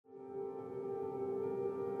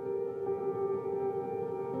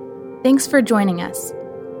Thanks for joining us.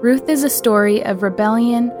 Ruth is a story of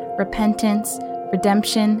rebellion, repentance,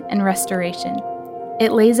 redemption, and restoration.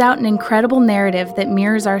 It lays out an incredible narrative that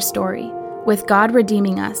mirrors our story, with God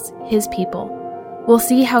redeeming us, His people. We'll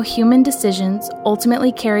see how human decisions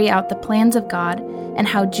ultimately carry out the plans of God and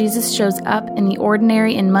how Jesus shows up in the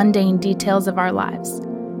ordinary and mundane details of our lives.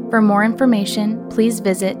 For more information, please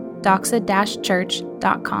visit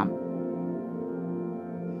doxa-church.com.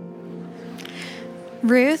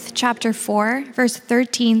 Ruth chapter 4, verse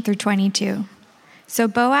 13 through 22. So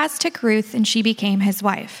Boaz took Ruth, and she became his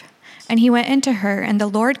wife. And he went into her, and the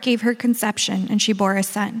Lord gave her conception, and she bore a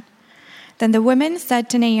son. Then the women said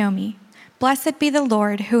to Naomi, "Blessed be the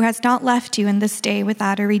Lord, who has not left you in this day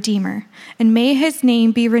without a redeemer, and may his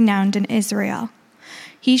name be renowned in Israel.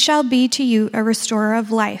 He shall be to you a restorer of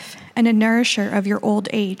life, and a nourisher of your old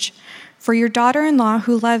age. For your daughter-in-law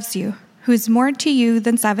who loves you, who is more to you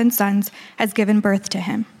than 7 sons, has given birth to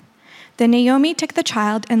him." Then Naomi took the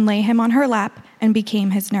child and laid him on her lap and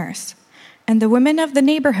became his nurse. And the women of the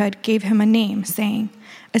neighborhood gave him a name, saying,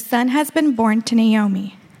 "A son has been born to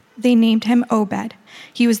Naomi." They named him Obed.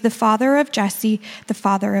 He was the father of Jesse, the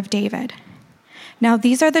father of David. Now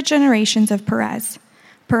these are the generations of Perez.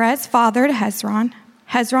 Perez fathered Hezron.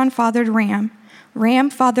 Hezron fathered Ram.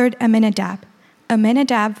 Ram fathered Amminadab.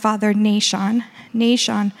 Amminadab fathered Nahshon.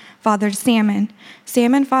 Nahshon fathered Salmon.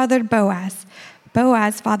 Salmon fathered Boaz.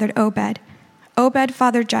 Boaz fathered Obed. Obed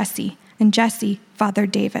fathered Jesse. And Jesse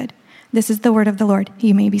fathered David. This is the word of the Lord.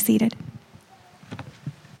 You may be seated.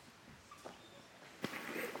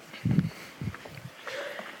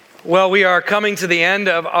 Well, we are coming to the end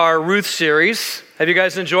of our Ruth series. Have you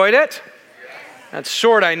guys enjoyed it? That's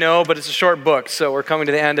short, I know, but it's a short book, so we're coming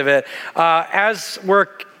to the end of it. As we're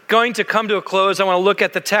going to come to a close, I want to look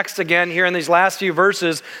at the text again here in these last few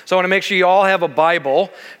verses. So I want to make sure you all have a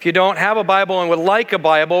Bible. If you don't have a Bible and would like a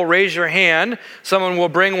Bible, raise your hand. Someone will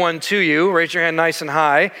bring one to you. Raise your hand nice and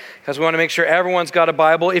high, because we want to make sure everyone's got a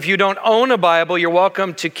Bible. If you don't own a Bible, you're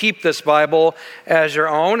welcome to keep this Bible as your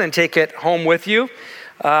own and take it home with you.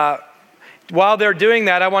 While they're doing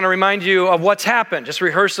that, I want to remind you of what's happened. Just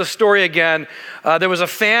rehearse the story again. There was a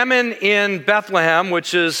famine in Bethlehem,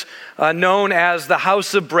 which is known as the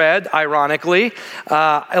house of bread, ironically.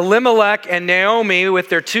 Elimelech and Naomi, with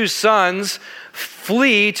their 2 sons,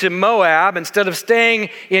 flee to Moab. Instead of staying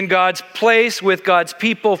in God's place with God's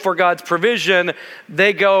people for God's provision,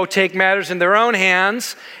 they go take matters in their own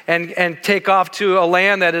hands and take off to a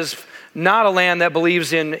land that is not a land that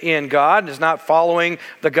believes in God, is not following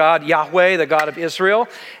the God Yahweh, the God of Israel.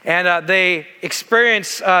 And they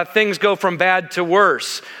experience things go from bad to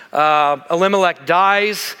worse. Elimelech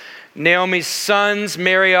dies. Naomi's sons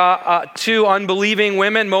marry 2 unbelieving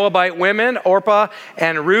women, Moabite women, Orpah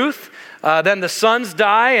and Ruth. Then the sons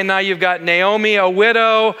die, and now you've got Naomi, a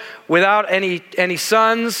widow, without any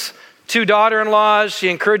sons. 2 daughter-in-laws. She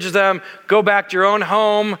encourages them, go back to your own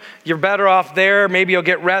home. You're better off there. Maybe you'll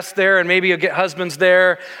get rest there, and maybe you'll get husbands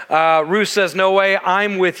there. Ruth says, no way,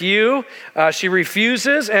 I'm with you. She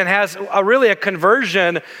refuses and has really a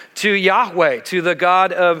conversion to Yahweh, to the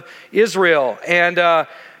God of Israel. And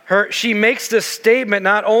she makes this statement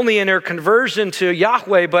not only in her conversion to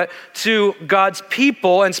Yahweh, but to God's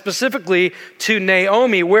people, and specifically to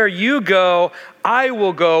Naomi. Where you go, I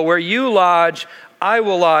will go. Where you lodge, I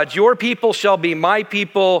will lodge. Your people shall be my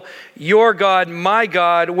people, your God, my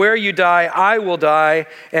God. Where you die, I will die,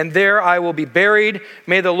 and there I will be buried.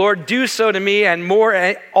 May the Lord do so to me, and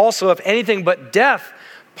more also, if anything but death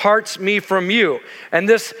parts me from you. And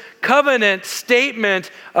this covenant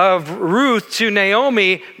statement of Ruth to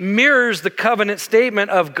Naomi mirrors the covenant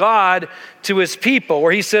statement of God to his people,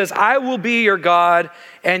 where he says, I will be your God,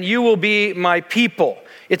 and you will be my people.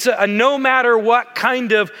 It's a no matter what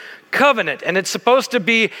kind of covenant, and it's supposed to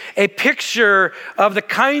be a picture of the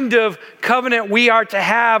kind of covenant we are to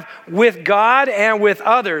have with God and with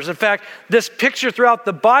others. In fact, this picture throughout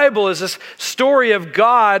the Bible is this story of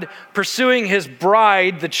God pursuing his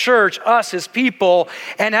bride, the church, us, his people,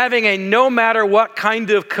 and having a no matter what kind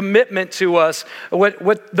of commitment to us.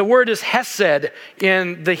 What the word is hesed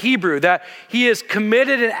in the Hebrew, that he is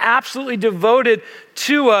committed and absolutely devoted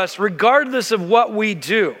to us regardless of what we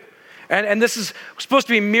do. And this is supposed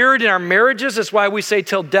to be mirrored in our marriages. That's why we say,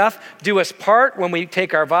 till death do us part when we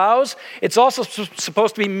take our vows. It's also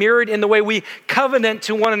supposed to be mirrored in the way we covenant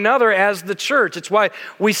to one another as the church. It's why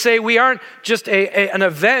we say we aren't just an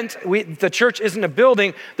event. The church isn't a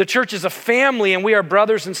building. The church is a family, and we are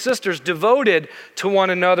brothers and sisters devoted to one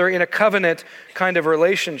another in a covenant kind of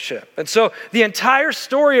relationship. And so the entire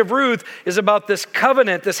story of Ruth is about this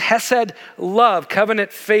covenant, this hesed love,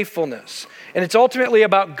 covenant faithfulness. And it's ultimately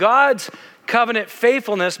about God's covenant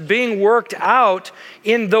faithfulness being worked out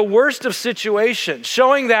in the worst of situations,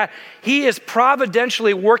 showing that he is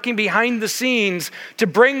providentially working behind the scenes to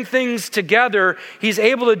bring things together. He's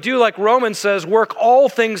able to do, like Romans says, work all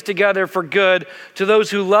things together for good to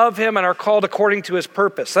those who love him and are called according to his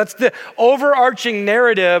purpose. That's the overarching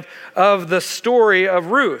narrative of the story of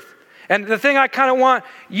Ruth. And the thing I kind of want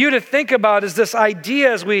you to think about is this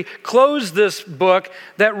idea as we close this book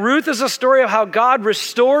that Ruth is a story of how God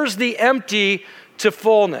restores the empty to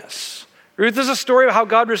fullness. Ruth is a story of how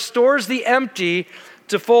God restores the empty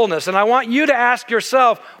to fullness. And I want you to ask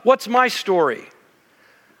yourself, what's my story?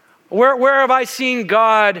 Where have I seen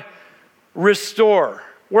God restore?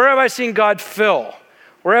 Where have I seen God fill?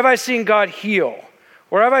 Where have I seen God heal?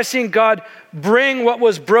 Where have I seen God bring what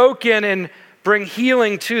was broken and bring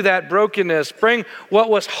healing to that brokenness, bring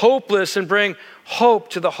what was hopeless and bring hope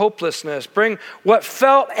to the hopelessness, bring what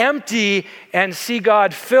felt empty and see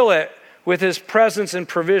God fill it with his presence and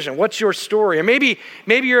provision? What's your story? And maybe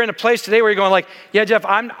you're in a place today where you're going like, yeah, Jeff,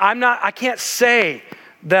 I can't say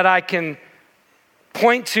that I can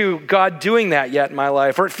point to God doing that yet in my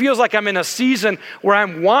life, or it feels like I'm in a season where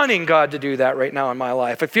I'm wanting God to do that right now in my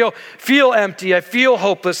life. I feel empty, I feel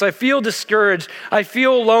hopeless, I feel discouraged, I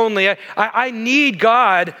feel lonely. I need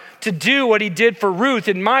God to do what he did for Ruth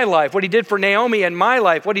in my life, what he did for Naomi in my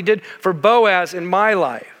life, what he did for Boaz in my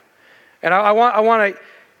life. And I want to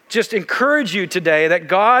just encourage you today that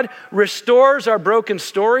God restores our broken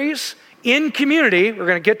stories in community, we're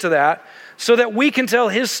going to get to that, so that we can tell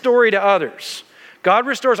his story to others. God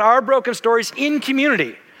restores our broken stories in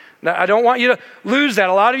community. Now, I don't want you to lose that.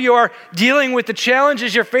 A lot of you are dealing with the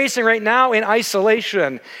challenges you're facing right now in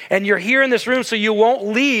isolation, and you're here in this room so you won't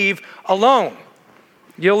leave alone.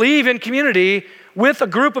 You'll leave in community with a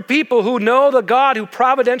group of people who know the God who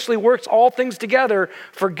providentially works all things together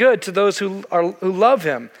for good to those who love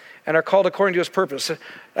him and are called according to his purpose.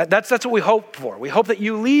 That's what we hope for. We hope that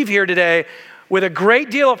you leave here today with a great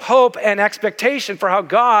deal of hope and expectation for how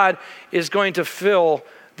God is going to fill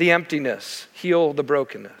the emptiness, heal the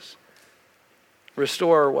brokenness,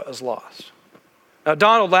 restore what is lost. Now,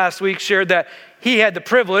 Donald last week shared that he had the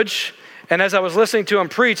privilege, and as I was listening to him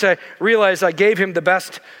preach, I realized I gave him the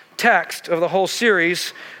best text of the whole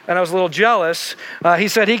series, and I was a little jealous. He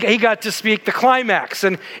said he got to speak the climax,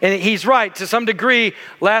 and he's right. To some degree,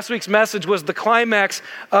 last week's message was the climax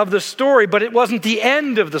of the story, but it wasn't the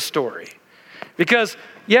end of the story. Because,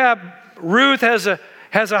 yeah, Ruth has a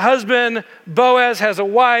husband, Boaz has a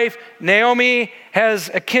wife, Naomi has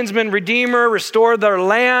a kinsman redeemer, restored their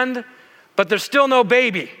land, but there's still no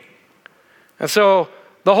baby. And so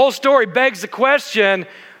the whole story begs the question,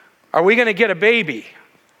 are we going to get a baby?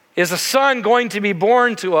 Is a son going to be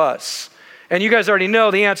born to us? And you guys already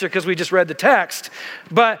know the answer because we just read the text.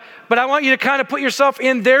 But I want you to kind of put yourself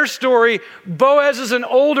in their story. Boaz is an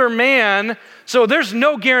older man, so there's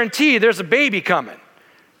no guarantee there's a baby coming,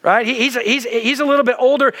 right? He's a little bit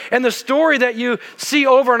older, and the story that you see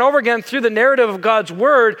over and over again through the narrative of God's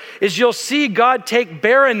word is you'll see God take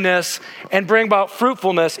barrenness and bring about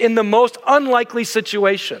fruitfulness in the most unlikely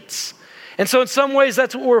situations. And so in some ways,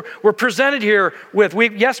 that's what we're presented here with.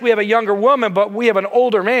 Yes, we have a younger woman, but we have an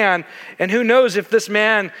older man. And who knows if this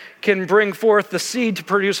man can bring forth the seed to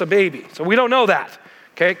produce a baby. So we don't know that.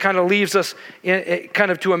 Okay, it kind of leaves us kind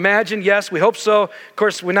of to imagine. Yes, we hope so. Of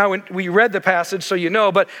course, we read the passage, so you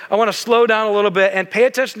know. But I want to slow down a little bit and pay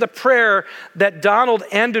attention to the prayer that Donald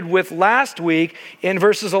ended with last week in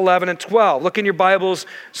verses 11 and 12. Look in your Bibles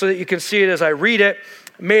so that you can see it as I read it.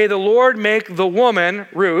 May the Lord make the woman,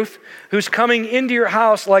 Ruth, who's coming into your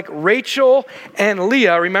house like Rachel and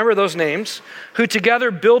Leah, remember those names, who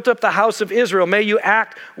together built up the house of Israel. May you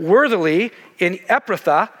act worthily in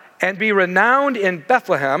Ephrathah and be renowned in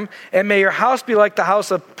Bethlehem. And may your house be like the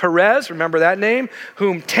house of Perez, remember that name,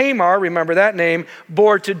 whom Tamar, remember that name,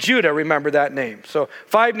 bore to Judah, remember that name. So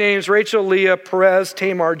 5 names, Rachel, Leah, Perez,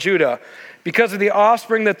 Tamar, Judah, because of the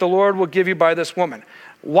offspring that the Lord will give you by this woman.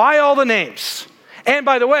 Why all the names? And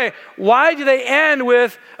by the way, why do they end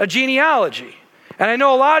with a genealogy? And I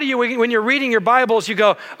know a lot of you, when you're reading your Bibles, you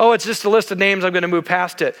go, oh, it's just a list of names, I'm going to move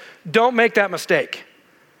past it. Don't make that mistake.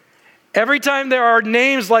 Every time there are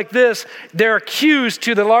names like this, they're cues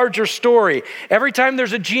to the larger story. Every time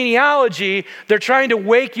there's a genealogy, they're trying to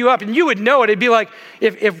wake you up. And you would know it. It'd be like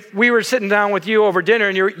if we were sitting down with you over dinner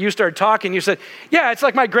and you started talking, you said, yeah, it's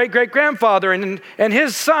like my great-great-grandfather and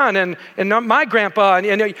his son and my grandpa.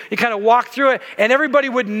 And you kind of walk through it. And everybody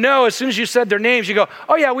would know as soon as you said their names, you go,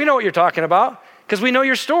 oh yeah, we know what you're talking about. Because we know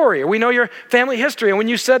your story or we know your family history. And when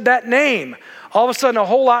you said that name, all of a sudden a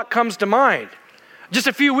whole lot comes to mind. just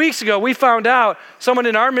a few weeks ago, we found out someone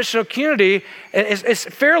in our missional community is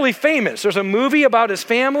fairly famous. There's a movie about his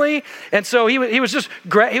family, and so he was just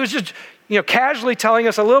casually telling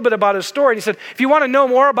us a little bit about his story. And he said, if you want to know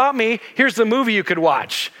more about me, here's the movie you could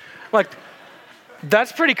watch. I'm like,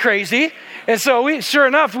 that's pretty crazy. And so sure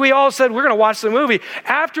enough, we all said, we're going to watch the movie.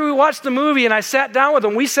 After we watched the movie and we sat down with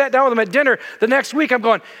him at dinner the next week, I'm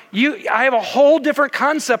going, I have a whole different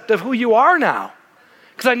concept of who you are now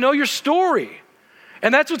because I know your story.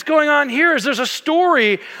 And that's what's going on here is there's a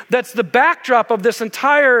story that's the backdrop of this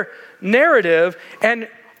entire narrative. And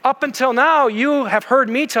up until now, you have heard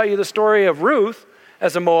me tell you the story of Ruth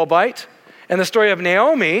as a Moabite and the story of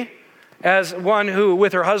Naomi as one who,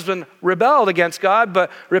 with her husband, rebelled against God,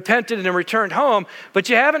 but repented and returned home. But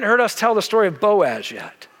you haven't heard us tell the story of Boaz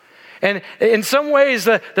yet. And in some ways,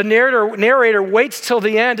 the narrator waits till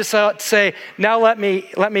the end to say, now let me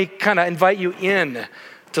kind of invite you in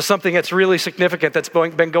to something that's really significant that's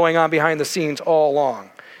been going on behind the scenes all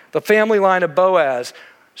along. The family line of Boaz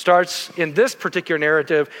starts in this particular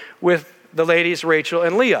narrative with the ladies Rachel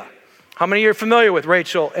and Leah. How many of you are familiar with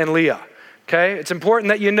Rachel and Leah? Okay, it's important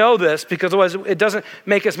that you know this because otherwise it doesn't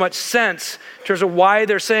make as much sense in terms of why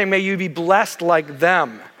they're saying, may you be blessed like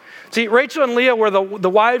them. See, Rachel and Leah were the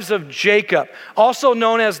wives of Jacob, also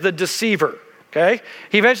known as the deceiver. Okay,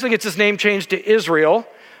 he eventually gets his name changed to Israel.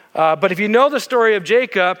 But if you know the story of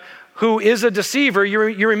Jacob, who is a deceiver,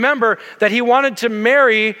 you remember that he wanted to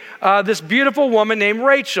marry this beautiful woman named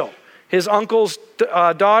Rachel, his uncle's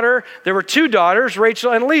daughter. There were two daughters,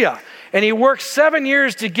 Rachel and Leah. And he worked 7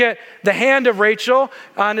 years to get the hand of Rachel.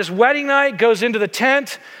 On his wedding night, goes into the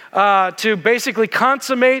tent to basically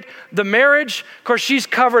consummate the marriage. Of course, she's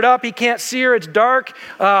covered up. He can't see her. It's dark.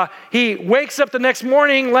 He wakes up the next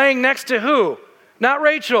morning laying next to who? Not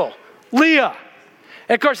Rachel, Leah.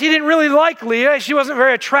 And of course, he didn't really like Leah. She wasn't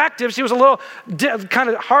very attractive. She was a little kind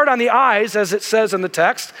of hard on the eyes, as it says in the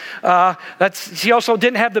text. She also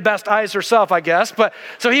didn't have the best eyes herself, I guess. But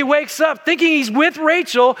so he wakes up thinking he's with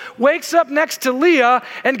Rachel, wakes up next to Leah,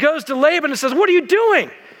 and goes to Laban and says, what are you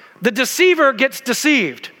doing? The deceiver gets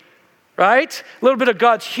deceived, right? A little bit of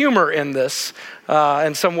God's humor in this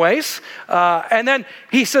in some ways. And then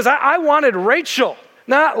he says, I wanted Rachel,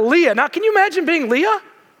 not Leah. Now, can you imagine being Leah?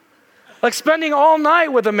 Like spending all night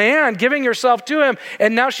with a man, giving yourself to him,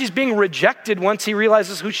 and now she's being rejected once he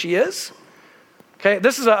realizes who she is. Okay,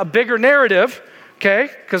 this is a bigger narrative,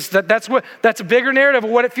 okay, because that's a bigger narrative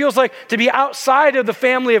of what it feels like to be outside of the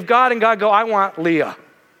family of God, and God go, I want Leah.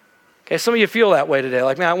 Okay, some of you feel that way today,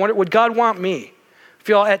 like, man, I wonder, would God want me?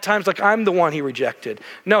 Feel at times like I'm the one he rejected.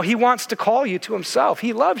 No, he wants to call you to himself.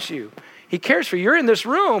 He loves you. He cares for you. You're in this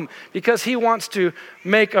room because he wants to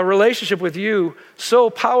make a relationship with you so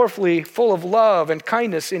powerfully full of love and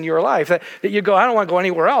kindness in your life that you go, I don't want to go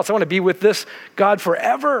anywhere else. I want to be with this God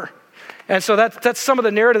forever. And so that's some of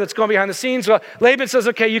the narrative that's going behind the scenes. Well, Laban says,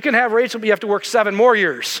 okay, you can have Rachel, but you have to work 7 more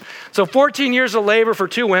years. So 14 years of labor for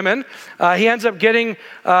 2 women. He ends up getting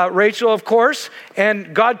Rachel, of course,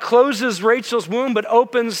 and God closes Rachel's womb, but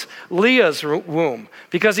opens Leah's womb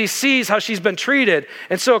because he sees how she's been treated.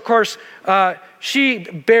 And so, of course, she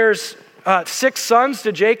bears 6 sons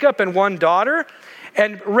to Jacob and 1 daughter.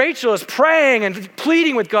 And Rachel is praying and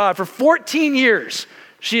pleading with God for 14 years.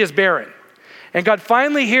 She is barren. And God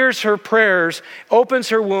finally hears her prayers, opens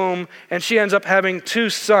her womb, and she ends up having 2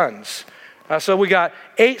 sons. So we got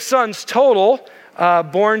 8 sons total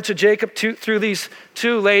born to Jacob through these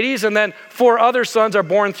 2 ladies, and then 4 other sons are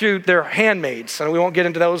born through their handmaids. And we won't get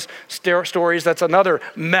into those stories. That's another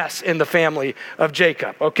mess in the family of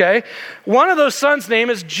Jacob, okay? One of those sons' name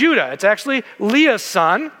is Judah. It's actually Leah's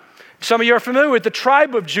son. Some of you are familiar with the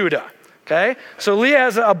tribe of Judah. Okay, so Leah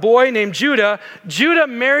has a boy named Judah. Judah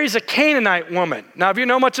marries a Canaanite woman. Now, if you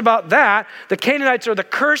know much about that, the Canaanites are the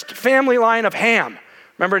cursed family line of Ham.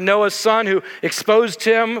 Remember Noah's son who exposed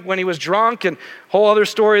him when he was drunk, and whole other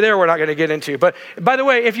story there we're not going to get into. But by the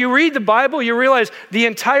way, if you read the Bible, you realize the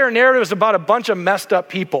entire narrative is about a bunch of messed up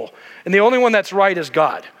people. And the only one that's right is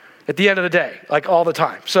God at the end of the day, like all the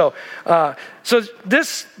time. So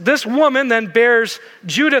this woman then bears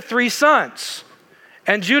Judah 3 sons.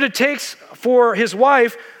 And Judah takes for his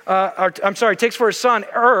wife, takes for his son,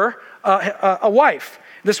 a wife.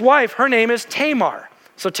 This wife, her name is Tamar.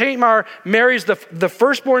 So Tamar marries the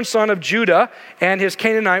firstborn son of Judah and his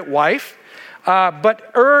Canaanite wife.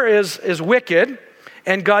 But is wicked,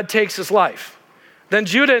 and God takes his life. Then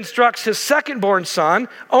Judah instructs his second-born son,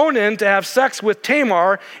 Onan, to have sex with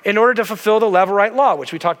Tamar in order to fulfill the Levirate law,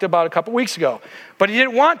 which we talked about a couple weeks ago. But he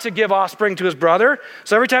didn't want to give offspring to his brother,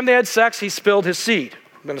 so every time they had sex, he spilled his seed.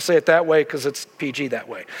 I'm going to say it that way because it's PG that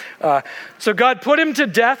way. So God put him to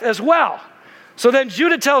death as well. So then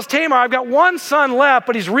Judah tells Tamar, I've got one son left,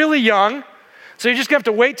 but he's really young. So you're just going to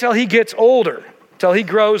have to wait till he gets older, till he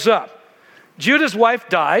grows up. Judah's wife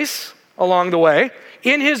dies along the way.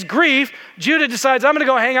 In his grief, Judah decides, I'm going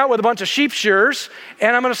to go hang out with a bunch of sheep shearers,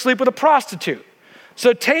 and I'm going to sleep with a prostitute.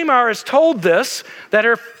 So Tamar is told this, that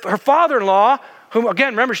her father-in-law, whom,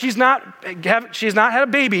 again, remember, she's not had a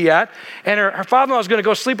baby yet, and her father-in-law is going to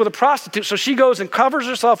go sleep with a prostitute. So she goes and covers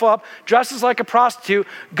herself up, dresses like a prostitute,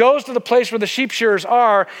 goes to the place where the sheep shearers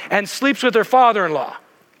are, and sleeps with her father-in-law,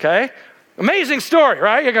 okay? Amazing story,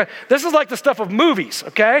 right? This is like the stuff of movies,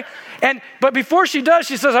 okay? But before she does,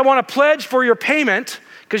 she says, I want to pledge for your payment,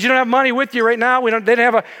 because you don't have money with you right now. They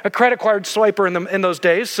didn't have a credit card swiper in those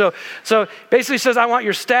days. So basically says, I want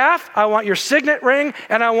your staff, I want your signet ring,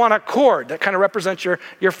 and I want a cord that kind of represents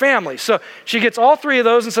your family. So she gets all three of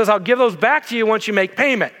those and says, I'll give those back to you once you make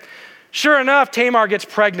payment. Sure enough, Tamar gets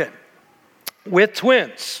pregnant with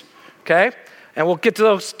twins, okay? And we'll get to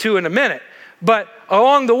those two in a minute. But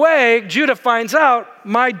along the way, Judah finds out,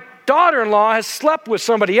 my daughter-in-law has slept with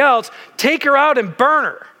somebody else. Take her out and burn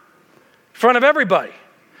her in front of everybody.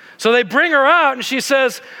 So they bring her out, and she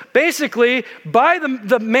says, basically, by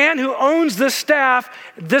the man who owns this staff,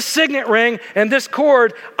 this signet ring, and this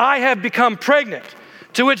cord, I have become pregnant.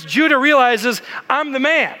 To which Judah realizes, I'm the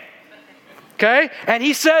man. Okay? And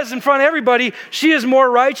he says in front of everybody, she is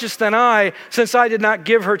more righteous than I, since I did not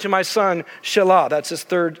give her to my son, Shelah. That's his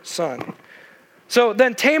third son. So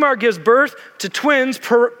then Tamar gives birth to twins,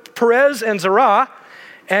 Perez and Zerah.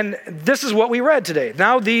 And this is what we read today.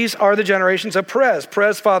 Now these are the generations of Perez.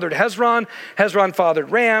 Perez fathered Hezron. Hezron fathered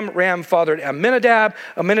Ram. Ram fathered Amminadab.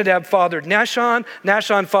 Amminadab fathered Nahshon.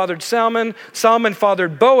 Nahshon fathered Salmon. Salmon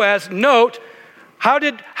fathered Boaz. Note, how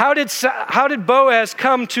did Boaz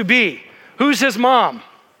come to be? Who's his mom?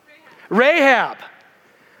 Rahab,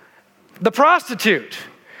 the prostitute.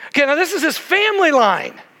 Okay, now this is his family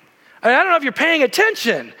line. I don't know if you're paying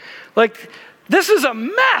attention. Like, this is a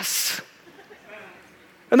mess.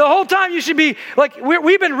 And the whole time you should be, like,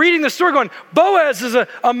 we've been reading the story going, Boaz is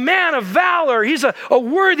a man of valor. He's a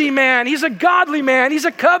worthy man. He's a godly man. He's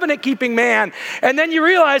a covenant-keeping man. And then you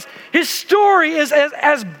realize his story is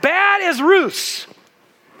as bad as Ruth's.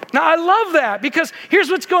 Now, I love that, because here's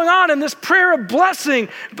what's going on in this prayer of blessing.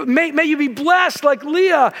 May you be blessed like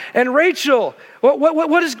Leah and Rachel.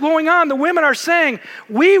 What is going on? The women are saying,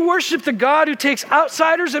 we worship the God who takes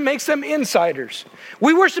outsiders and makes them insiders.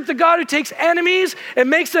 We worship the God who takes enemies and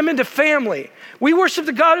makes them into family. We worship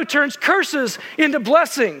the God who turns curses into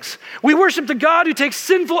blessings. We worship the God who takes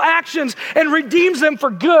sinful actions and redeems them for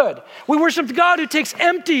good. We worship the God who takes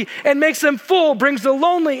empty and makes them full, brings the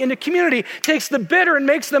lonely into community, takes the bitter and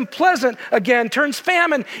makes them pleasant again, turns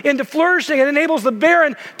famine into flourishing, and enables the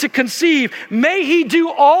barren to conceive. May he do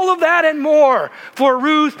all of that and more for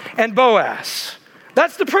Ruth and Boaz.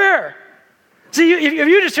 That's the prayer. See, if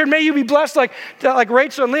you just heard, may you be blessed like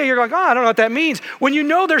Rachel and Leah, you're like, I don't know what that means. When you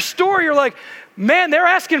know their story, you're like, man, they're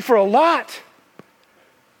asking for a lot.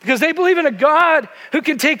 Because they believe in a God who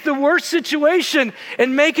can take the worst situation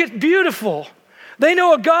and make it beautiful. They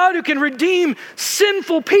know a God who can redeem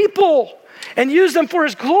sinful people and use them for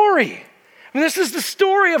his glory. I mean, this is the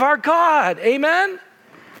story of our God. Amen?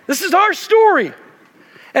 This is our story.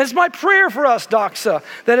 And it's my prayer for us, Doxa,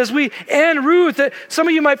 that as we end Ruth, that some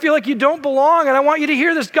of you might feel like you don't belong, and I want you to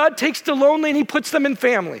hear this. God takes the lonely and he puts them in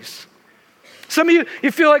families. Some of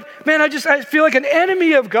you feel like, man, I feel like an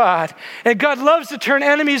enemy of God, and God loves to turn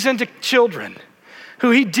enemies into children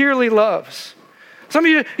who he dearly loves. Some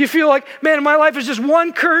of you feel like, man, my life is just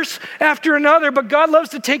one curse after another, but God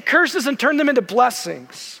loves to take curses and turn them into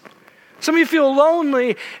blessings. Some of you feel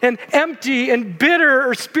lonely and empty and bitter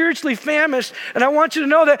or spiritually famished. And I want you to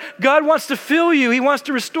know that God wants to fill you. He wants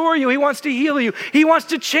to restore you. He wants to heal you. He wants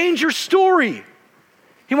to change your story.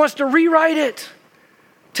 He wants to rewrite it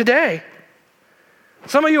today.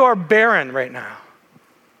 Some of you are barren right now.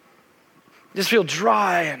 You just feel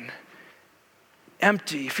dry and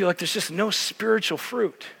empty. You feel like there's just no spiritual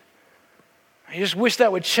fruit. You just wish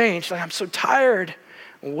that would change. Like, I'm so tired,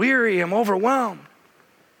 I'm weary, I'm overwhelmed.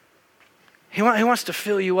 He wants to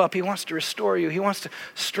fill you up. He wants to restore you. He wants to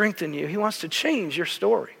strengthen you. He wants to change your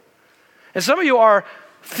story. And some of you are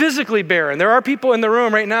physically barren. There are people in the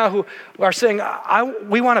room right now who are saying,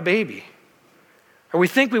 we want a baby. Or we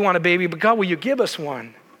think we want a baby, but God, will you give us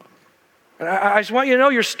one? And I just want you to know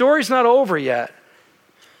your story's not over yet.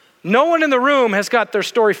 No one in the room has got their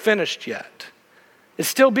story finished yet. It's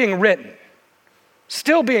still being written.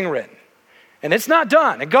 Still being written. And it's not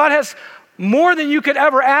done. And God has more than you could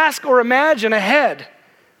ever ask or imagine ahead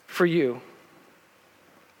for you.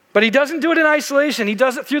 But he doesn't do it in isolation. He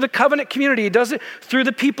does it through the covenant community. He does it through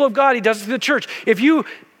the people of God. He does it through the church. If you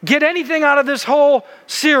get anything out of this whole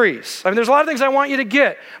series, I mean, there's a lot of things I want you to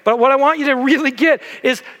get, but what I want you to really get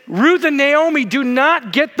is Ruth and Naomi do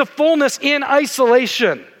not get the fullness in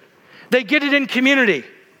isolation. They get it in community.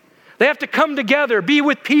 They have to come together, be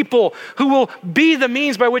with people who will be the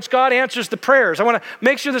means by which God answers the prayers. I want to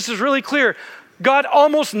make sure this is really clear. God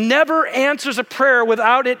almost never answers a prayer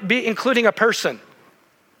without it including a person.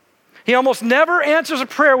 He almost never answers a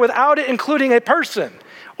prayer without it including a person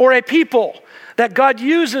or a people that God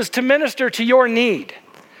uses to minister to your need.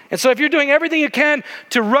 And so if you're doing everything you can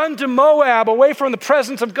to run to Moab away from the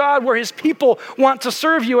presence of God where his people want to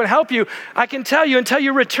serve you and help you, I can tell you until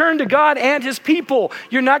you return to God and his people,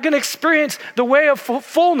 you're not going to experience the way of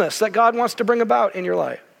fullness that God wants to bring about in your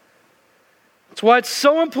life. That's why it's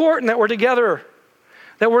so important that we're together,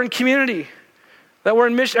 that we're in community, that we're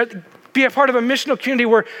in mission. Be a part of a missional community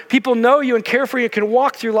where people know you and care for you and can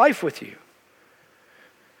walk through life with you.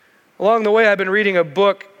 Along the way, I've been reading a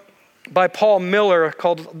book by Paul Miller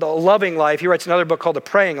called The Loving Life. He writes another book called The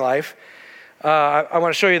Praying Life. I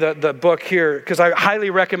want to show you the book here because I highly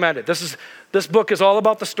recommend it. This book is all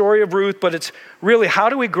about the story of Ruth, but it's really how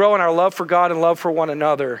do we grow in our love for God and love for one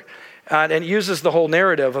another. And it uses the whole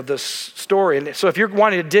narrative of this story. And so if you're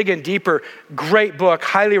wanting to dig in deeper, great book,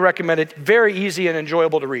 highly recommend it. Very easy and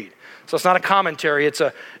enjoyable to read. So it's not a commentary, it's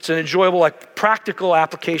an enjoyable, practical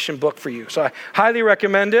application book for you. So I highly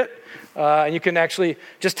recommend it. And you can actually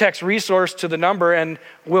just text resource to the number and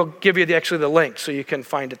we'll give you the link so you can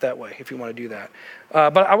find it that way if you want to do that.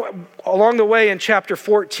 But along the way in chapter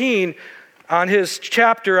 14, on his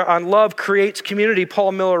chapter on love creates community,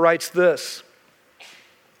 Paul Miller writes this.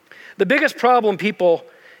 The biggest problem people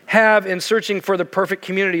have in searching for the perfect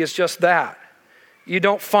community is just that. You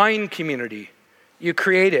don't find community. You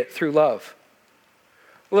create it through love.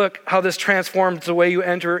 Look how this transforms the way you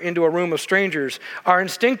enter into a room of strangers. Our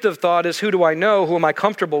instinctive thought is, who do I know? Who am I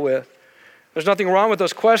comfortable with? There's nothing wrong with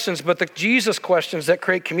those questions, but the Jesus questions that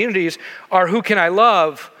create communities are, who can I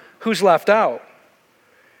love? Who's left out?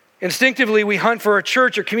 Instinctively, we hunt for a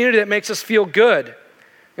church or community that makes us feel good.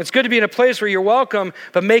 It's good to be in a place where you're welcome,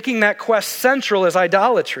 but making that quest central is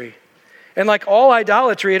idolatry. And like all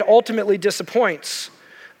idolatry, it ultimately disappoints.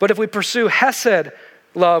 But if we pursue Hesed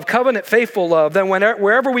love, covenant faithful love, then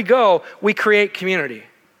wherever we go, we create community.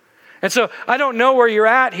 And so I don't know where you're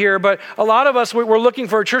at here, but a lot of us, we're looking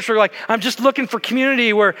for a church where I'm just looking for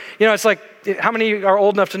community where, it's like, how many are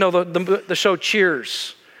old enough to know the show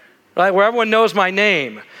Cheers, right? Where everyone knows my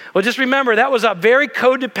name. Well, just remember, that was a very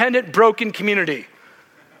codependent, broken community,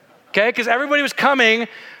 okay? Because everybody was coming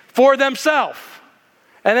for themselves.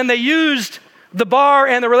 And then they used the bar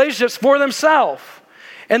and the relationships for themselves.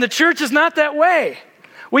 And the church is not that way.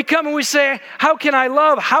 We come and we say, how can I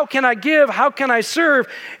love? How can I give? How can I serve?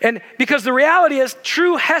 And because the reality is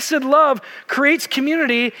true Hesed love creates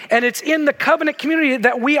community, and it's in the covenant community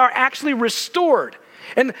that we are actually restored.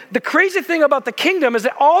 And the crazy thing about the kingdom is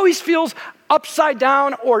it always feels upside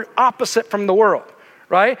down or opposite from the world,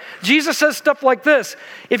 right? Jesus says stuff like this.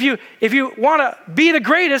 If you want to be the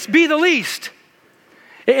greatest, be the least.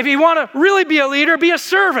 If you want to really be a leader, be a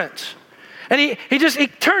servant. And he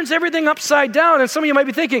turns everything upside down. And some of you might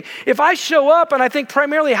be thinking, if I show up and I think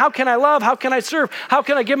primarily, how can I love? How can I serve? How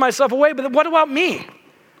can I give myself away? But what about me?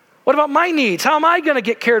 What about my needs? How am I going to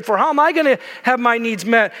get cared for? How am I going to have my needs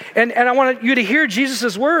met? And I want you to hear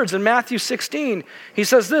Jesus' words in Matthew 16. He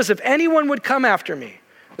says this, if anyone would come after me,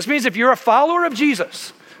 this means if you're a follower of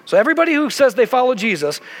Jesus, so everybody who says they follow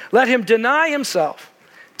Jesus, let him deny himself,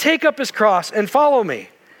 take up his cross and follow me.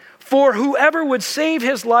 For whoever would save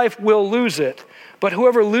his life will lose it, but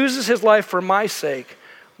whoever loses his life for my sake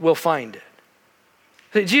will find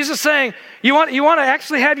it. Jesus is saying, you want to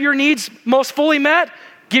actually have your needs most fully met?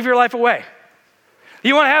 Give your life away.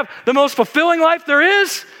 You want to have the most fulfilling life there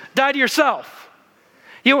is? Die to yourself.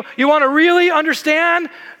 You want to really understand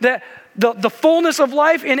that the fullness of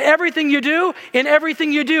life in everything you do? In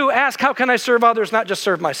everything you do, ask, how can I serve others, not just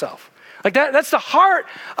serve myself? Like that's the heart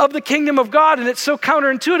of the kingdom of God, and it's so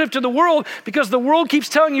counterintuitive to the world because the world keeps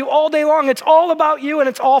telling you all day long it's all about you and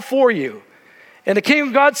it's all for you. And the kingdom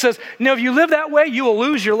of God says, if you live that way, you will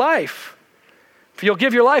lose your life. If you'll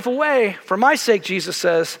give your life away, for my sake, Jesus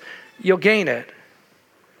says, you'll gain it.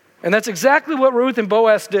 And that's exactly what Ruth and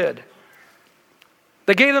Boaz did.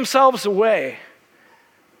 They gave themselves away,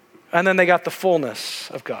 and then they got the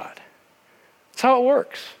fullness of God. That's how it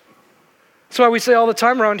works. That's why we say all the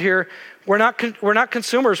time around here, we're not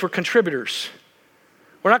consumers, we're contributors.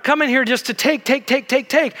 We're not coming here just to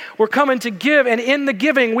take. We're coming to give, and in the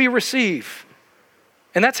giving we receive.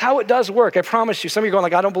 And that's how it does work. I promise you. Some of you are going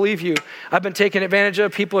like, I don't believe you. I've been taken advantage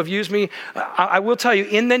of. People have used me. I will tell you,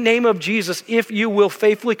 in the name of Jesus, if you will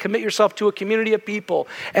faithfully commit yourself to a community of people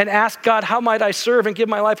and ask God, how might I serve and give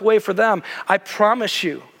my life away for them? I promise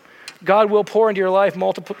you, God will pour into your life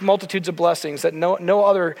multitudes of blessings that no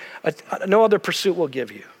other pursuit will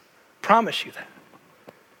give you. Promise you that.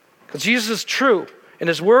 Because Jesus is true and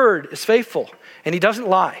his word is faithful and he doesn't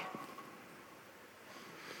lie.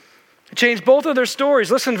 It changed both of their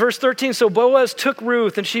stories. Listen, verse 13. So Boaz took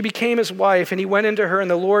Ruth and she became his wife and he went into her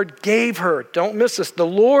and the Lord gave her, don't miss this, the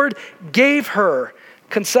Lord gave her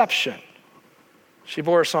conception. She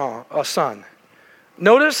bore a son.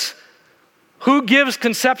 Notice who gives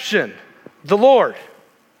conception? The Lord.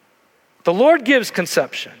 The Lord gives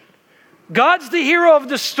conception. God's the hero of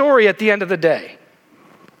the story at the end of the day.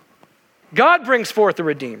 God brings forth the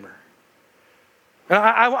Redeemer. And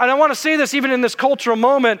I want to say this even in this cultural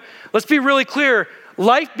moment. Let's be really clear.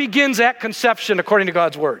 Life begins at conception according to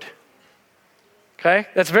God's word. Okay?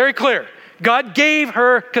 That's very clear. God gave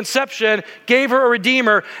her conception, gave her a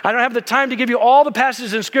Redeemer. I don't have the time to give you all the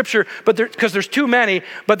passages in Scripture because there's too many,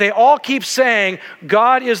 but they all keep saying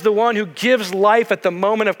God is the one who gives life at the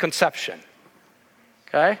moment of conception.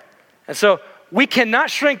 Okay? And so we cannot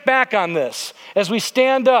shrink back on this as we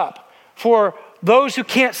stand up for those who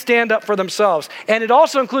can't stand up for themselves. And it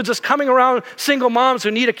also includes us coming around single moms who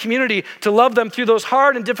need a community to love them through those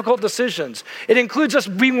hard and difficult decisions. It includes us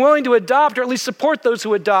being willing to adopt or at least support those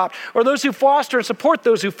who adopt or those who foster and support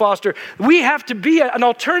those who foster. We have to be an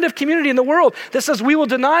alternative community in the world that says we will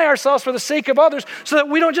deny ourselves for the sake of others so that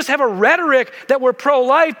we don't just have a rhetoric that we're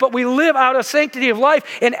pro-life, but we live out a sanctity of life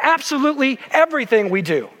in absolutely everything we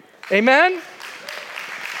do. Amen?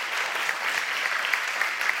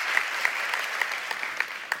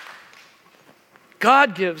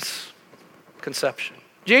 God gives conception.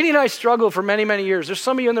 Janie and I struggled for many, many years. There's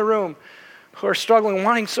some of you in the room who are struggling,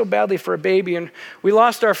 wanting so badly for a baby. And we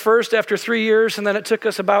lost our first after 3 years, and then it took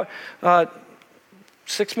us about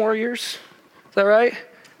 6 more years. Is that right?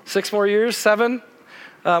 6 more years, 7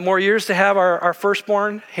 more years to have our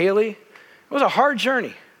firstborn, Haley. It was a hard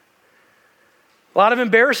journey. A lot of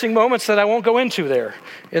embarrassing moments that I won't go into there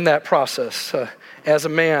in that process as a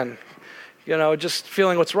man. Just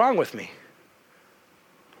feeling what's wrong with me.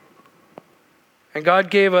 And God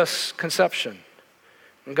gave us conception.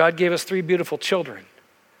 And God gave us 3 beautiful children.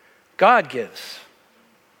 God gives.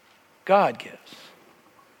 God gives.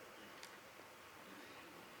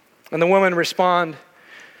 And the women respond,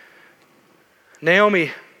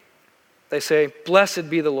 Naomi, they say, blessed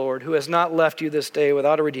be the Lord who has not left you this day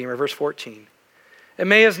without a redeemer. Verse 14. And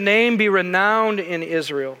may his name be renowned in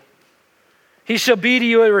Israel. He shall be to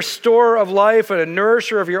you a restorer of life and a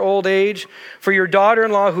nourisher of your old age for your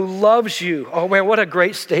daughter-in-law who loves you. Oh man, what a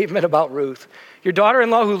great statement about Ruth. Your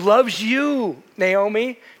daughter-in-law who loves you,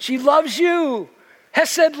 Naomi. She loves you.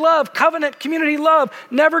 Hesed love, covenant, community love,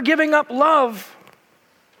 never giving up love.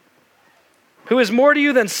 Who is more to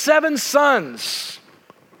you than 7 sons.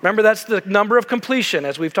 Remember, that's the number of completion,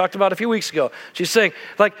 as we've talked about a few weeks ago. She's saying,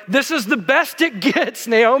 this is the best it gets,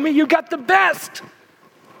 Naomi. You got the best.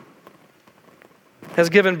 Has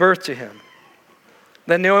given birth to him.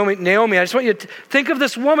 Then Naomi, I just want you to think of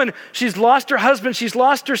this woman. She's lost her husband. She's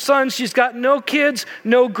lost her son. She's got no kids,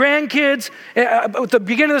 no grandkids. At the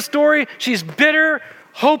beginning of the story, she's bitter,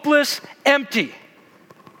 hopeless, empty.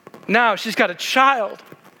 Now she's got a child.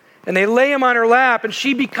 And they lay him on her lap, and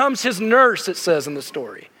she becomes his nurse, it says in the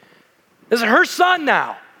story. This is her son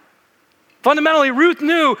now. Fundamentally, Ruth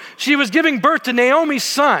knew she was giving birth to Naomi's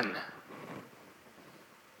son.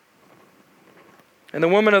 And the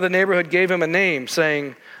woman of the neighborhood gave him a name,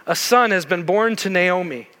 saying, a son has been born to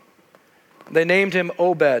Naomi. They named him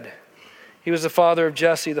Obed. He was the father of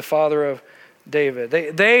Jesse, the father of David.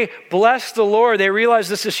 They blessed the Lord. They realized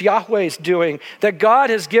this is Yahweh's doing, that God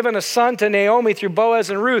has given a son to Naomi through Boaz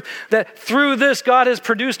and Ruth, that through this God has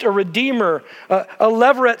produced a redeemer, a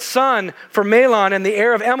levirate son for Mahlon and the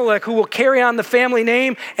heir of Amalek, who will carry on the family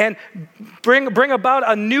name and bring about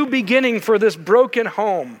a new beginning for this broken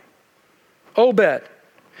home. Obed. And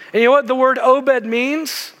you know what the word Obed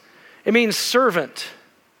means? It means servant.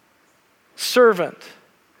 Servant.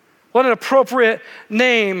 What an appropriate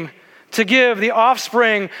name to give the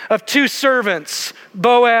offspring of 2 servants,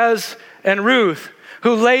 Boaz and Ruth,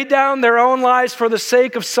 who laid down their own lives for the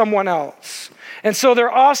sake of someone else. And so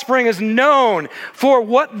their offspring is known for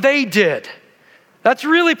what they did. That's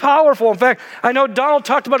really powerful. In fact, I know Donald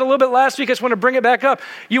talked about it a little bit last week. I just want to bring it back up.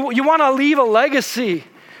 You want to leave a legacy.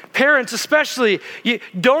 Parents especially, you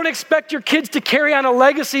don't expect your kids to carry on a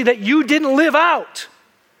legacy that you didn't live out.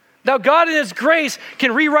 Now, God in his grace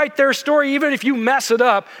can rewrite their story even if you mess it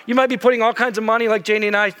up. You might be putting all kinds of money, like Janie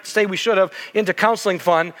and I say we should have, into counseling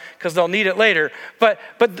fund because they'll need it later. But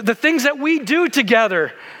the things that we do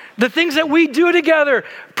together,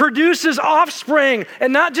 produces offspring,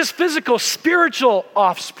 and not just physical, spiritual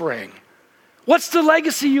offspring. What's the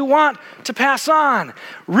legacy you want to pass on?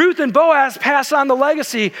 Ruth and Boaz pass on the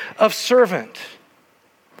legacy of servant,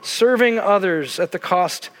 serving others at the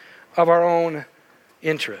cost of our own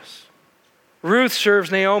interests. Ruth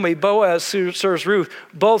serves Naomi, Boaz serves Ruth.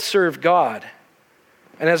 Both serve God.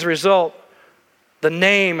 And as a result, the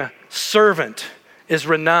name servant is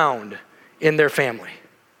renowned in their family.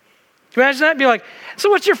 Can you imagine that? Be like, so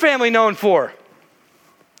what's your family known for?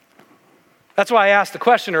 That's why I asked the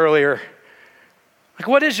question earlier. Like,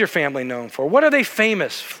 what is your family known for? What are they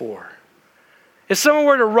famous for? If someone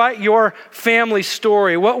were to write your family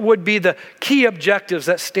story, what would be the key objectives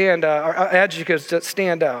that stand out, or adjectives that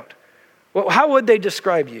stand out? Well, how would they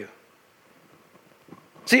describe you?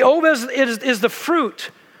 See, Obed is the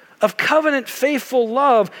fruit of covenant faithful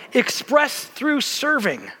love expressed through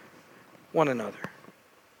serving one another.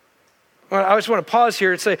 I just want to pause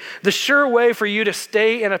here and say, the sure way for you to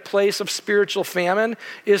stay in a place of spiritual famine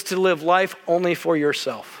is to live life only for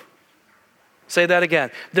yourself. Say that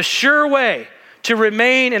again. The sure way to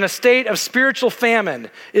remain in a state of spiritual famine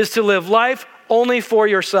is to live life only for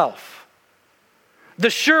yourself. The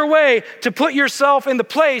sure way to put yourself in the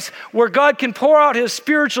place where God can pour out his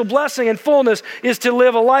spiritual blessing and fullness is to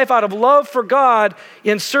live a life out of love for God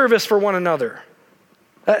in service for one another.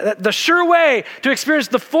 The sure way to experience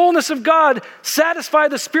the fullness of God, satisfy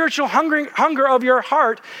the spiritual hunger of your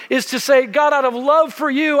heart, is to say, God, out of love for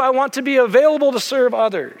you, I want to be available to serve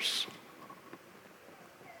others.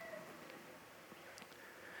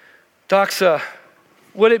 Doxa,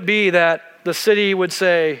 would it be that the city would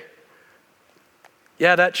say,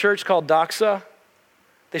 yeah, that church called Doxa,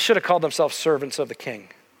 they should have called themselves servants of the King,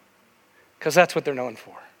 because that's what they're known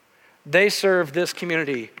for. They serve this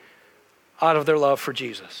community out of their love for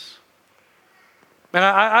Jesus. And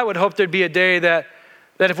I would hope there'd be a day that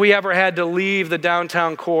if we ever had to leave the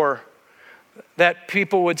downtown core, that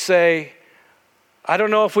people would say, I don't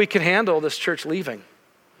know if we can handle this church leaving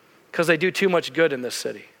because they do too much good in this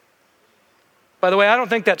city. By the way, I don't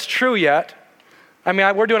think that's true yet. I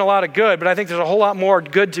mean, we're doing a lot of good, but I think there's a whole lot more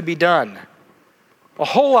good to be done. A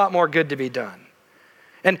whole lot more good to be done.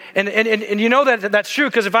 And you know that's true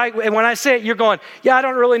because when I say it, you're going, yeah, I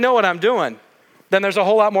don't really know what I'm doing. Then there's a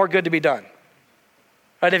whole lot more good to be done.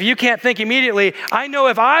 Right? If you can't think immediately, I know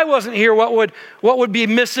if I wasn't here, what would be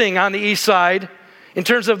missing on the east side in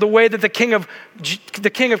terms of the way that the King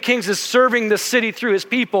of Kings is serving the city through his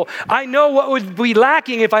people. I know what would be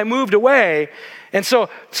lacking if I moved away. And so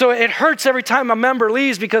it hurts every time a member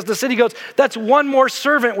leaves because the city goes, that's one more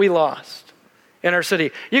servant we lost in our city.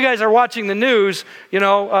 You guys are watching the news, I'm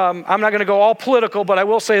not going to go all political, but I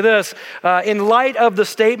will say this. In light of the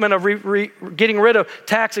statement of getting rid of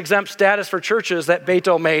tax-exempt status for churches that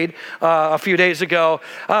Beto made a few days ago,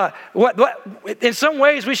 in some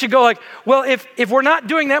ways we should go like, well, if we're not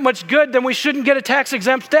doing that much good, then we shouldn't get a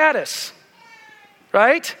tax-exempt status,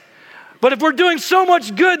 right? But if we're doing so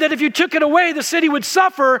much good that if you took it away, the city would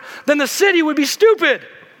suffer, then the city would be stupid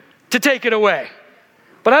to take it away.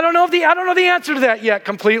 But I don't know the answer to that yet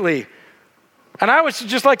completely. And I would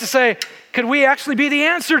just like to say, could we actually be the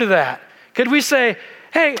answer to that? Could we say,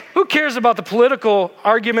 hey, who cares about the political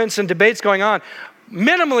arguments and debates going on?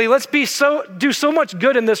 Minimally, let's do so much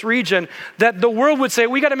good in this region that the world would say,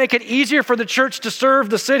 we got to make it easier for the church to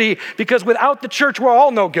serve the city because without the church, we're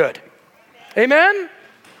all no good. Amen?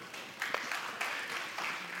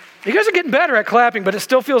 You guys are getting better at clapping, but it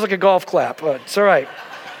still feels like a golf clap. It's all right.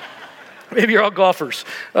 Maybe you're all golfers.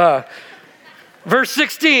 Verse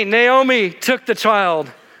 16, Naomi took the child,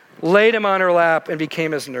 laid him on her lap, and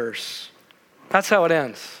became his nurse. That's how it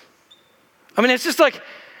ends. I mean, it's just like,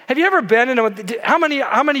 have you ever been how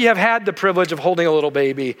many have had the privilege of holding a little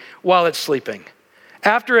baby while it's sleeping?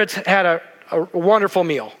 After it's had a wonderful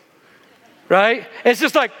meal, right? It's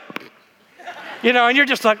just like, and you're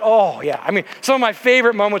just like, oh, yeah. I mean, some of my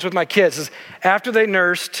favorite moments with my kids is after they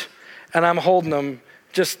nursed and I'm holding them,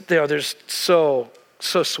 just, they're so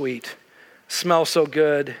sweet, smell so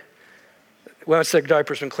good. Once their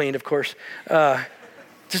diaper's been cleaned, of course.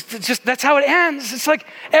 Just that's how it ends. It's like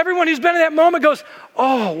everyone who's been in that moment goes,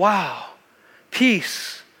 oh, wow,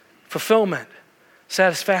 peace, fulfillment,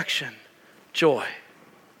 satisfaction, joy.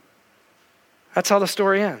 That's how the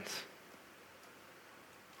story ends.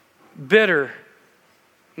 Bitter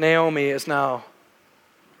Naomi is now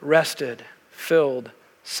rested, filled,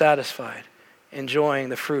 satisfied, enjoying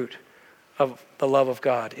the fruit of the love of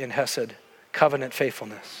God in Hesed, covenant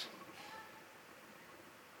faithfulness.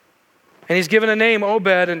 And he's given a name,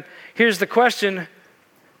 Obed, and here's the question: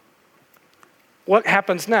 what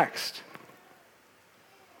happens next?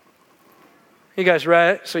 You guys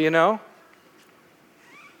read it, so you know.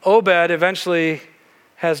 Obed eventually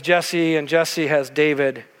has Jesse, and Jesse has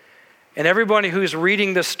David. And everybody who's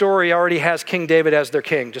reading this story already has King David as their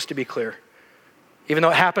king, just to be clear. Even though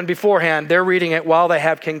it happened beforehand, they're reading it while they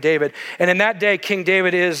have King David. And in that day, King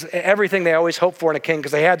David is everything they always hope for in a king,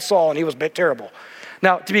 because they had Saul and he was a bit terrible.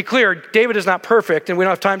 Now, to be clear, David is not perfect, and we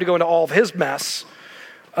don't have time to go into all of his mess.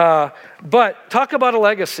 But talk about a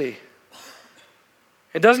legacy.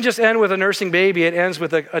 It doesn't just end with a nursing baby. It ends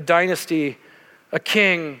with a dynasty, a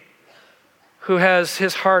king who has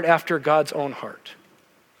his heart after God's own heart.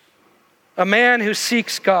 A man who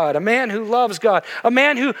seeks God, a man who loves God, a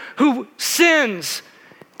man who sins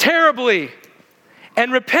terribly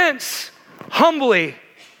and repents humbly,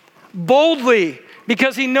 boldly,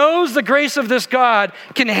 because he knows the grace of this God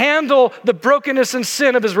can handle the brokenness and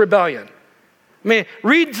sin of his rebellion. I mean,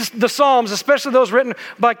 read the Psalms, especially those written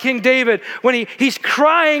by King David, when he's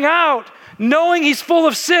crying out, knowing he's full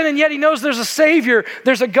of sin, and yet he knows there's a Savior.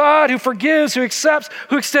 There's a God who forgives, who accepts,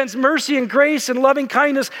 who extends mercy and grace and loving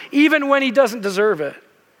kindness, even when he doesn't deserve it.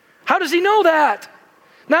 How does he know that?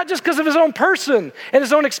 Not just because of his own person and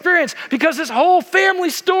his own experience, because his whole family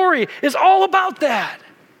story is all about that.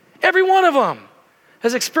 Every one of them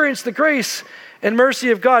has experienced the grace and mercy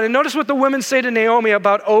of God. And notice what the women say to Naomi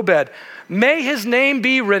about Obed. May his name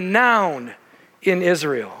be renowned in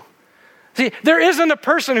Israel. See, there isn't a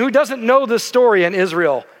person who doesn't know this story in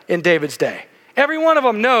Israel in David's day. Every one of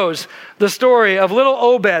them knows the story of little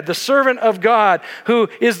Obed, the servant of God, who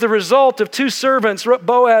is the result of two servants,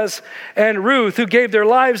 Boaz and Ruth, who gave their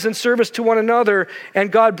lives in service to one another,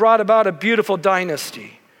 and God brought about a beautiful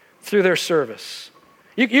dynasty through their service.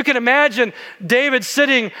 You can imagine David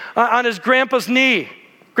sitting on his grandpa's knee,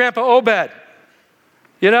 Grandpa Obed,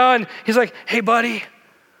 and he's like, hey, buddy,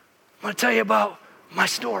 I'm going to tell you about my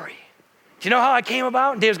story. Do you know how I came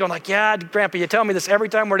about? And David's going like, yeah, Grandpa, you tell me this every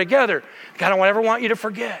time we're together. I don't ever want you to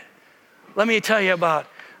forget. Let me tell you about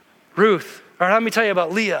Ruth, or let me tell you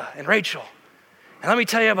about Leah and Rachel. And let me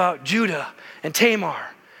tell you about Judah and Tamar.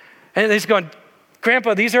 And he's going,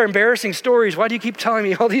 Grandpa, these are embarrassing stories. Why do you keep telling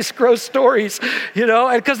me all these gross stories?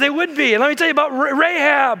 And because they would be. And let me tell you about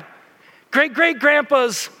Rahab,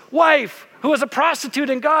 great-great-grandpa's wife, who was a prostitute,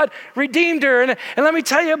 and God redeemed her. And let me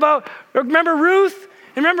tell you about, remember Ruth?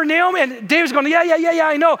 And remember Naomi? And David's going, yeah,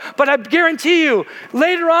 I know. But I guarantee you,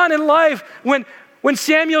 later on in life, when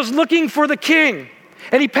Samuel's looking for the king,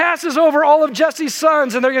 and he passes over all of Jesse's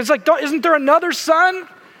sons, and it's like, isn't there another son?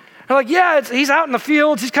 They're like, yeah, he's out in the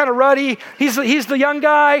fields. He's kind of ruddy. He's the young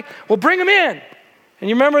guy. Well, bring him in. And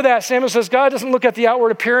you remember that. Samuel says, God doesn't look at the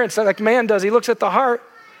outward appearance like man does. He looks at the heart.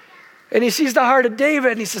 And he sees the heart of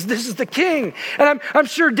David, and he says, this is the king. And I'm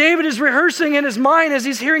sure David is rehearsing in his mind as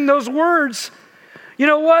he's hearing those words. You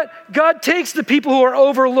know what? God takes the people who are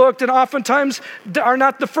overlooked and oftentimes are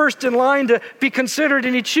not the first in line to be considered,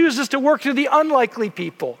 and he chooses to work through the unlikely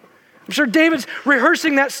people. I'm sure David's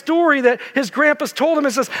rehearsing that story that his grandpa's told him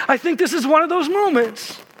and says, I think this is one of those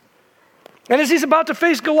moments. And as he's about to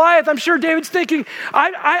face Goliath, I'm sure David's thinking,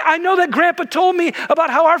 I know that Grandpa told me about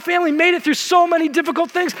how our family made it through so many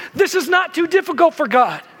difficult things. This is not too difficult for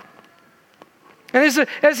God. And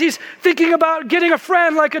as he's thinking about getting a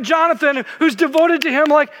friend like a Jonathan who's devoted to him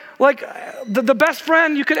like the best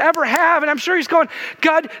friend you could ever have, and I'm sure he's going,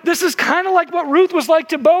 God, this is kind of like what Ruth was like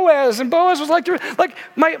to Boaz, and Boaz was like to Ruth. Like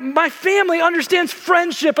my family understands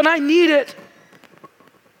friendship, and I need it.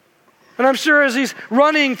 And I'm sure as he's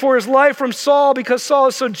running for his life from Saul because Saul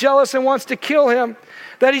is so jealous and wants to kill him,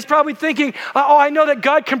 that he's probably thinking, I know that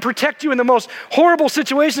God can protect you in the most horrible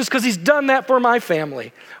situations because he's done that for my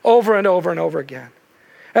family over and over and over again.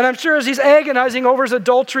 And I'm sure as he's agonizing over his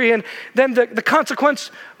adultery and then the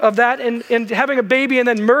consequence of that in having a baby and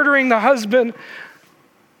then murdering the husband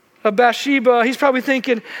of Bathsheba, he's probably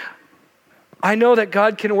thinking, I know that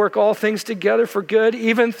God can work all things together for good,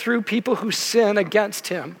 even through people who sin against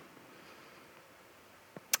him.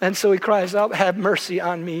 And so he cries out, have mercy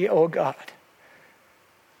on me, O God.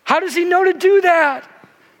 How does he know to do that?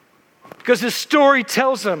 Because his story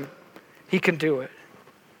tells him he can do it.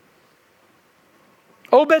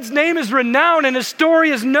 Obed's name is renowned and his story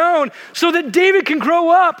is known so that David can grow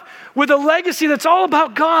up with a legacy that's all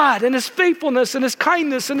about God and his faithfulness and his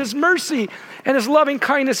kindness and his mercy and his loving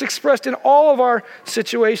kindness expressed in all of our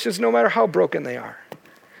situations, no matter how broken they are.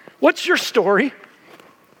 What's your story?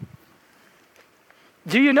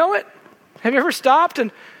 Do you know it? Have you ever stopped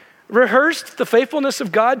and rehearsed the faithfulness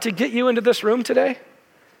of God to get you into this room today?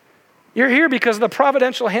 You're here because of the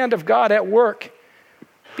providential hand of God at work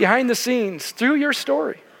behind the scenes through your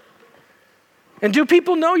story. And do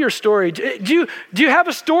people know your story? Do you have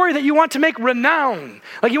a story that you want to make renowned?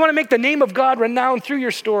 Like you want to make the name of God renowned through your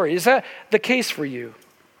story? Is that the case for you?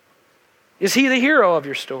 Is he the hero of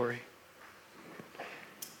your story?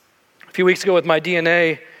 A few weeks ago with my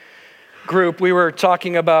DNA group, we were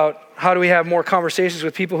talking about how do we have more conversations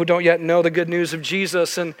with people who don't yet know the good news of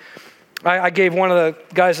Jesus. And I gave one of the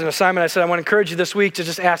guys an assignment. I said, I want to encourage you this week to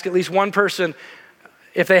just ask at least one person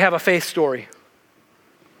if they have a faith story.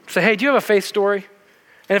 Say, hey, do you have a faith story?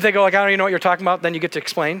 And if they go like, I don't even know what you're talking about, then you get to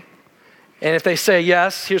explain. And if they say,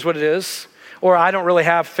 yes, here's what it is. Or I don't really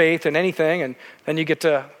have faith in anything. And then you get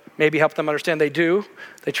to maybe help them understand they do.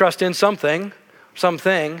 They trust in something,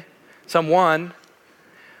 someone.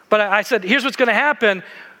 But I said, here's what's going to happen.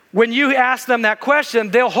 When you ask them that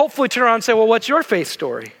question, they'll hopefully turn around and say, well, what's your faith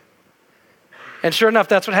story? And sure enough,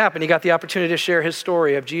 that's what happened. He got the opportunity to share his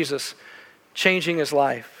story of Jesus changing his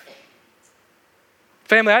life.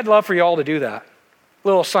 Family, I'd love for you all to do that.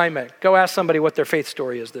 Little assignment. Go ask somebody what their faith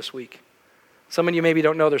story is this week. Some of you maybe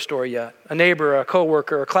don't know their story yet. A neighbor, a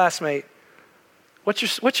coworker, a classmate. What's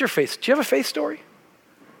your faith? Do you have a faith story?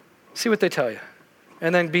 See what they tell you.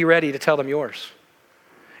 And then be ready to tell them yours.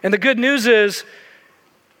 And the good news is,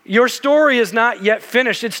 your story is not yet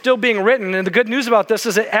finished. It's still being written. And the good news about this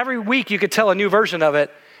is that every week you could tell a new version of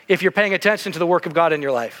it if you're paying attention to the work of God in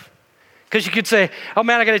your life. Because you could say, oh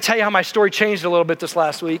man, I got to tell you how my story changed a little bit this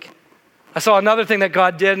last week. I saw another thing that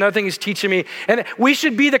God did, another thing he's teaching me. And we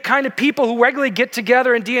should be the kind of people who regularly get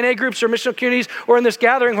together in DNA groups or missional communities or in this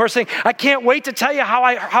gathering who are saying, I can't wait to tell you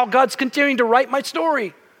how God's continuing to write my story.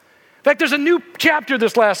 In fact, there's a new chapter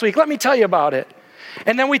this last week. Let me tell you about it.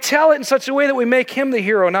 And then we tell it in such a way that we make him the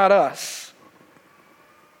hero, not us.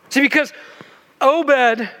 See, because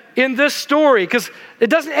Obed in this story, because it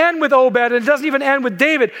doesn't end with Obed and it doesn't even end with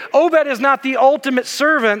David. Obed is not the ultimate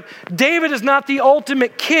servant. David is not the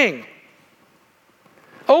ultimate king.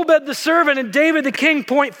 Obed the servant and David the king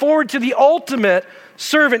point forward to the ultimate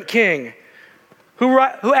servant king who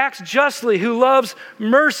acts justly, who loves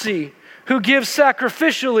mercy, who gives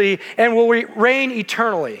sacrificially and will reign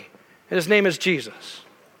eternally. And his name is Jesus.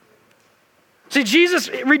 See, Jesus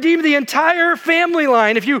redeemed the entire family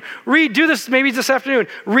line. If you do this maybe this afternoon,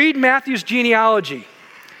 read Matthew's genealogy.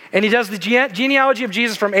 And he does the genealogy of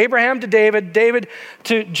Jesus from Abraham to David, David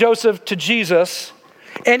to Joseph to Jesus.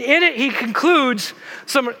 And in it, he concludes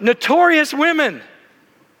some notorious women.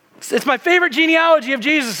 It's my favorite genealogy of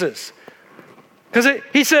Jesus's.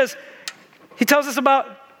 Because he tells us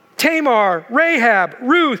about Tamar, Rahab,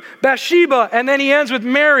 Ruth, Bathsheba, and then he ends with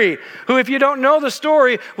Mary, who, if you don't know the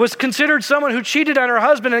story, was considered someone who cheated on her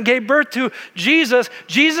husband and gave birth to Jesus.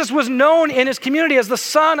 Jesus was known in his community as the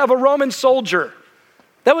son of a Roman soldier.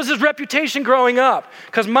 That was his reputation growing up,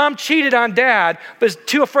 because mom cheated on dad, but is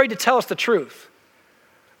too afraid to tell us the truth.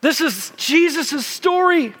 This is Jesus'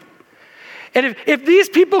 story. And if these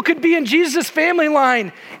people could be in Jesus' family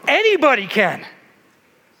line, anybody can,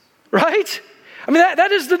 right? I mean,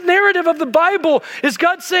 that is the narrative of the Bible, is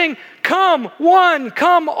God saying, come one,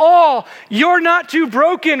 come all. You're not too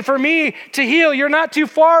broken for me to heal. You're not too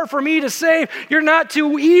far for me to save. You're not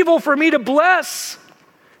too evil for me to bless.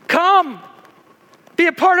 Come, be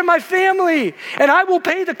a part of my family, and I will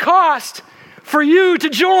pay the cost for you to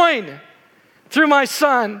join through my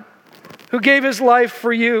son who gave his life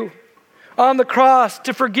for you on the cross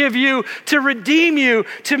to forgive you, to redeem you,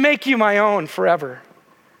 to make you my own forever.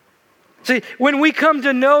 See, when we come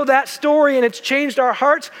to know that story and it's changed our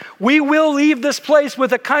hearts, we will leave this place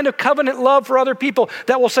with a kind of covenant love for other people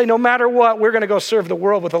that will say, no matter what, we're going to go serve the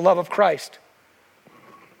world with the love of Christ.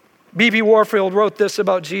 B.B. Warfield wrote this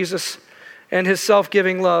about Jesus and his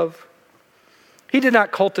self-giving love. He did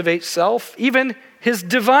not cultivate self, even his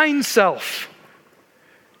divine self.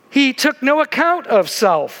 He took no account of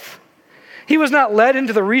self. He was not led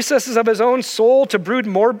into the recesses of his own soul to brood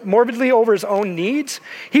morbidly over his own needs.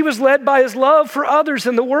 He was led by his love for others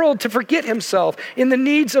in the world to forget himself in the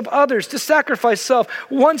needs of others, to sacrifice self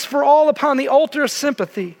once for all upon the altar of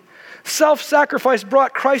sympathy. Self-sacrifice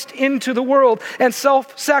brought Christ into the world, and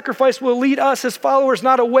self-sacrifice will lead us as followers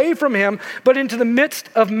not away from him, but into the midst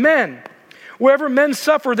of men. Wherever men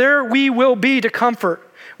suffer, there we will be to comfort.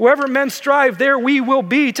 Wherever men strive, there we will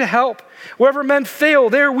be to help. Wherever men fail,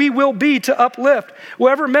 there we will be to uplift.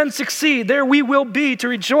 Wherever men succeed, there we will be to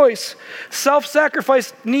rejoice.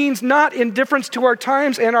 Self-sacrifice means not indifference to our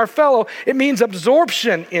times and our fellow. It means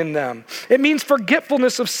absorption in them. It means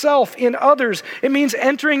forgetfulness of self in others. It means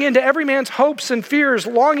entering into every man's hopes and fears,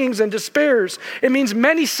 longings and despairs. It means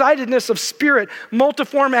many-sidedness of spirit,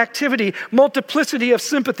 multiform activity, multiplicity of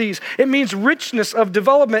sympathies. It means richness of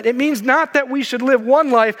development. It means not that we should live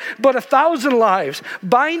one life, but 1,000 lives,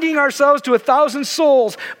 binding ourselves to 1,000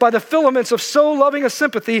 souls by the filaments of so loving a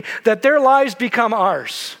sympathy that their lives become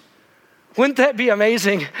ours. Wouldn't that be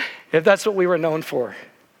amazing if that's what we were known for?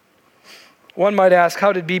 One might ask,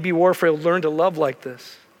 how did B.B. Warfield learn to love like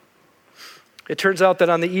this? It turns out that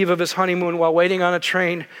on the eve of his honeymoon, while waiting on a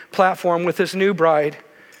train platform with his new bride,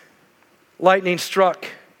 lightning struck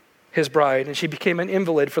his bride and she became an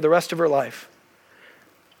invalid for the rest of her life.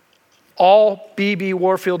 All B.B.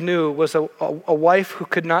 Warfield knew was a wife who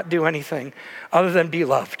could not do anything other than be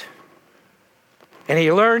loved. And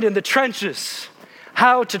he learned in the trenches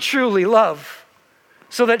how to truly love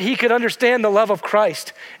so that he could understand the love of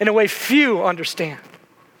Christ in a way few understand.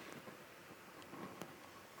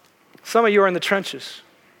 Some of you are in the trenches.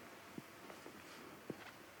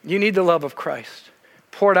 You need the love of Christ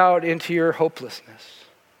poured out into your hopelessness.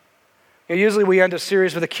 Usually we end a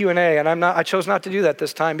series with a Q&A, and I chose not to do that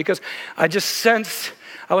this time because I just sensed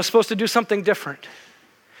I was supposed to do something different.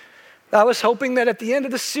 I was hoping that at the end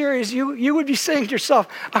of the series, you would be saying to yourself,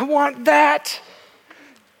 I want that.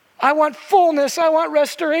 I want fullness. I want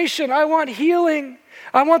restoration. I want healing.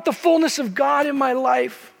 I want the fullness of God in my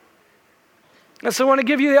life. And so I want to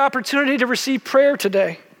give you the opportunity to receive prayer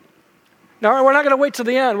today. Now, we're not going to wait till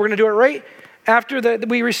the end. We're going to do it right after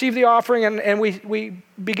we receive the offering and we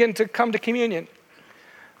begin to come to communion.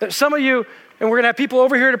 Some of you, and we're going to have people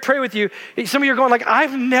over here to pray with you, some of you are going like,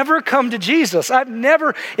 I've never come to Jesus. I've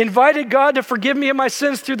never invited God to forgive me of my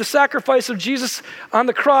sins through the sacrifice of Jesus on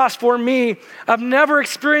the cross for me. I've never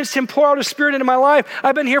experienced him pour out his Spirit into my life.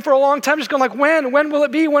 I've been here for a long time just going like, when will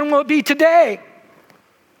it be? When will it be? Today.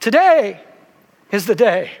 Today is the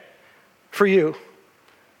day for you.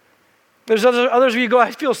 There's others of you go,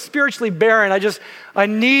 I feel spiritually barren. I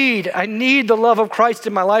need the love of Christ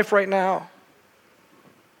in my life right now.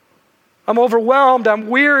 I'm overwhelmed, I'm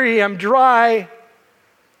weary, I'm dry.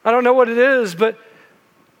 I don't know what it is, but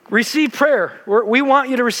receive prayer. We want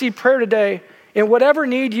you to receive prayer today in whatever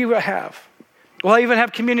need you have. We'll even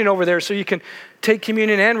have communion over there so you can take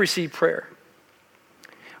communion and receive prayer.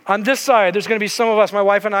 On this side, there's going to be some of us, my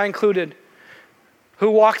wife and I included,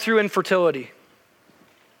 who walk through infertility.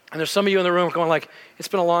 And there's some of you in the room going like, it's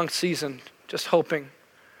been a long season, just hoping,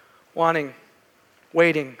 wanting,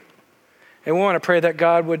 waiting. And we want to pray that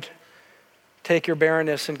God would take your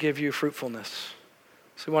barrenness and give you fruitfulness.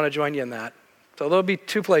 So we want to join you in that. So there'll be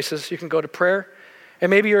two places. You can go to prayer. And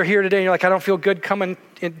maybe you're here today and you're like, I don't feel good coming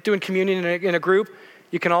and doing communion in a group.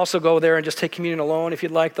 You can also go there and just take communion alone. If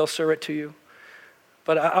you'd like, they'll serve it to you.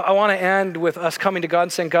 But I want to end with us coming to God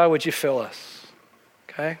and saying, God, would you fill us?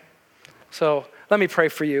 Okay? So let me pray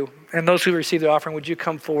for you. And those who receive the offering, would you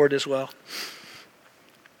come forward as well?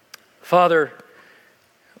 Father,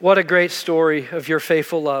 what a great story of your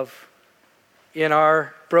faithful love in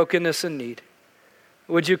our brokenness and need.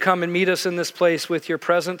 Would you come and meet us in this place with your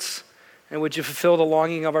presence, and would you fulfill the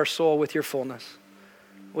longing of our soul with your fullness?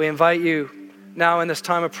 We invite you now in this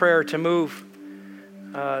time of prayer to move,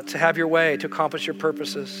 to have your way, to accomplish your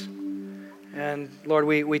purposes. And Lord,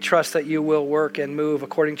 we trust that you will work and move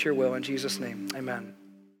according to your will. In Jesus' name, amen.